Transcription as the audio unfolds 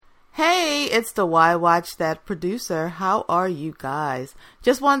Hey, it's the Why Watch That producer. How are you guys?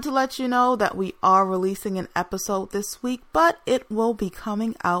 Just wanted to let you know that we are releasing an episode this week, but it will be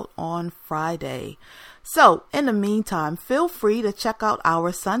coming out on Friday. So, in the meantime, feel free to check out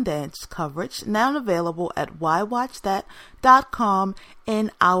our Sundance coverage, now available at whywatchthat.com in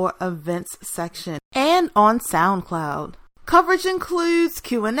our events section and on SoundCloud. Coverage includes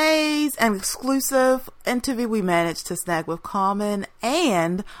Q&As, an exclusive interview we managed to snag with Carmen,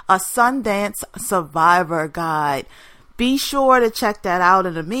 and a Sundance Survivor Guide. Be sure to check that out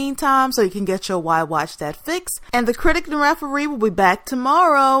in the meantime so you can get your Why Watch That fix. And the critic and referee will be back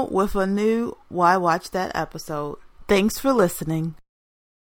tomorrow with a new Why Watch That episode. Thanks for listening.